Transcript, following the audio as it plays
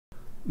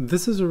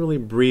This is a really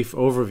brief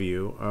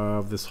overview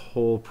of this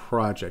whole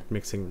project,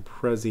 mixing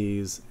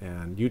Prezis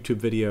and YouTube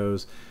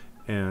videos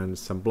and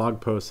some blog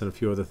posts and a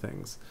few other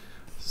things.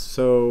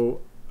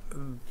 So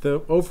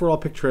the overall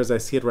picture as I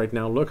see it right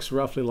now looks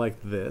roughly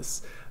like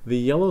this. The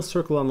yellow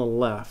circle on the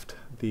left,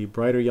 the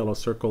brighter yellow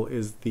circle,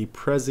 is the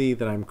Prezi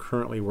that I'm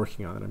currently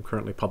working on, that I'm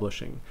currently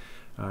publishing.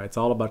 It's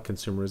all about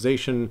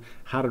consumerization.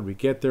 How did we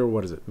get there?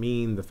 What does it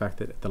mean? The fact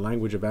that the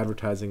language of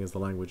advertising is the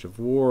language of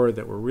war,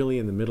 that we're really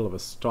in the middle of a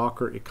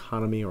stalker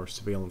economy or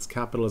surveillance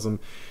capitalism.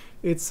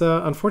 It's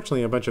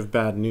unfortunately a bunch of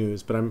bad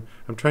news, but I'm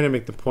trying to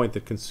make the point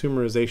that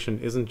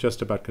consumerization isn't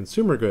just about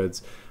consumer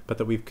goods, but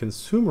that we've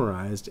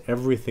consumerized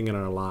everything in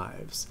our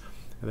lives.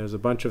 And there's a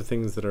bunch of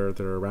things that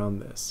are around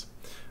this.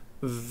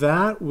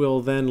 That will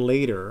then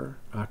later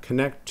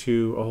connect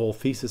to a whole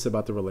thesis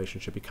about the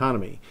relationship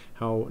economy.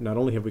 How not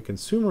only have we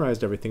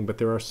consumerized everything, but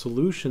there are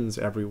solutions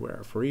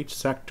everywhere for each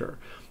sector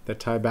that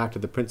tie back to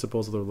the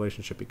principles of the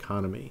relationship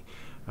economy.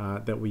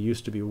 That we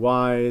used to be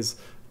wise,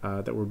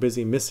 that we're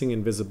busy missing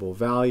invisible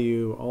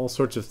value, all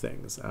sorts of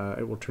things.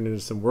 It will turn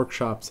into some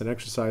workshops and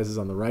exercises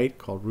on the right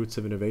called Roots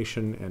of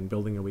Innovation and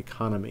Building a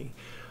Economy.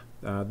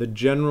 The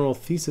general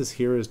thesis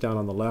here is down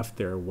on the left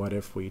there, what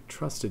if we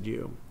trusted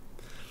you?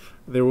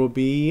 There will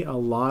be a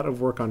lot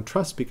of work on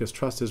trust because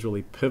trust is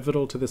really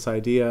pivotal to this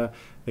idea.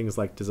 Things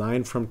like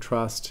design from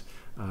trust,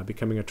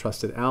 becoming a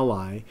trusted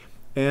ally.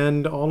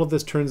 And all of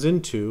this turns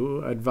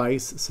into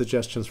advice,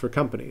 suggestions for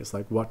companies,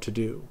 like what to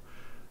do.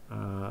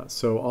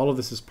 So all of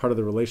this is part of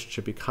the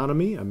relationship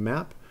economy, a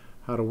map,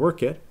 how to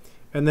work it.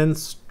 And then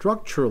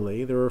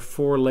structurally, there are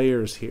 4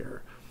 layers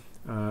here.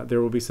 There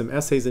will be some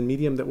essays in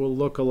Medium that will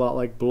look a lot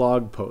like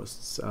blog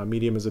posts.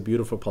 Medium is a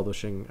beautiful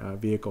publishing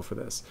vehicle for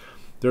this.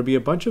 There'll be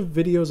a bunch of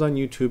videos on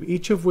YouTube,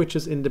 each of which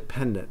is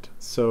independent.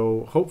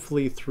 So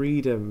hopefully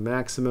 3 to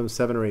maximum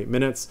 7 or 8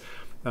 minutes,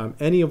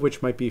 any of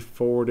which might be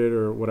forwarded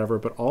or whatever,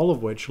 but all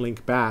of which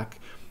link back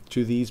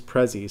to these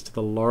Prezis, to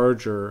the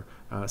larger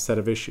set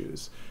of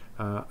issues.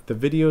 The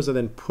videos are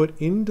then put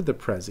into the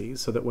Prezis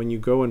so that when you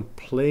go and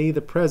play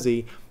the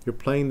Prezi, you're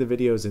playing the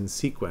videos in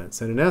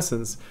sequence. And in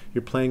essence,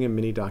 you're playing a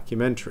mini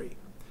documentary.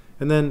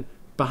 And then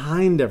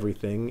behind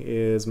everything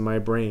is My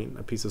Brain,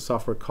 a piece of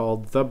software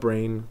called The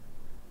Brain.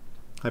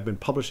 I've been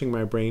publishing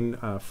My Brain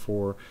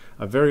for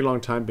a very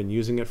long time, been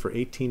using it for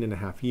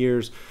 18.5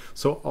 years.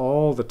 So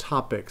all the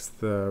topics,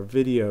 the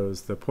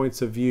videos, the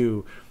points of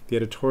view, the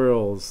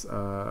editorials,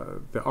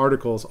 the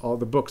articles, all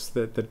the books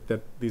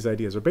that these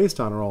ideas are based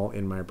on are all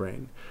in My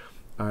Brain.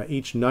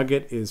 Each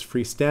nugget is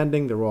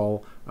freestanding. They're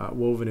all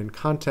woven in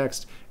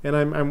context. And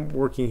I'm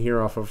working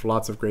here off of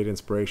lots of great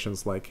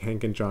inspirations like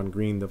Hank and John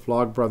Green, the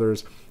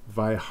Vlogbrothers,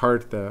 Vi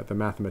Hart, the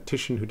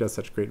mathematician who does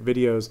such great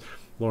videos,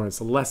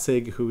 Lawrence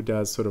Lessig, who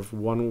does sort of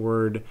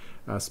one-word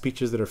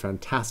speeches that are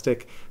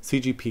fantastic,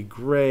 CGP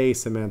Grey,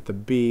 Samantha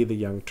Bee, the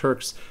Young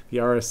Turks, the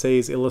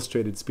RSA's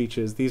illustrated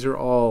speeches. These are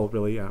all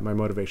really my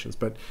motivations.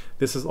 But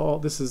this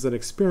is an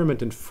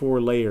experiment in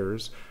 4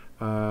 layers.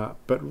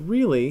 But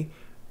really,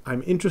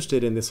 I'm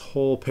interested in this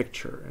whole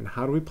picture and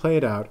how do we play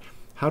it out?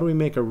 How do we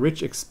make a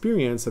rich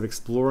experience of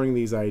exploring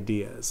these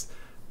ideas?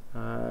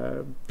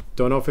 Don't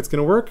know if it's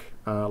going to work.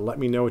 Let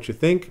me know what you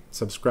think.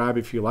 Subscribe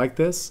if you like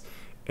this,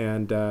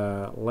 and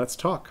let's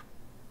talk.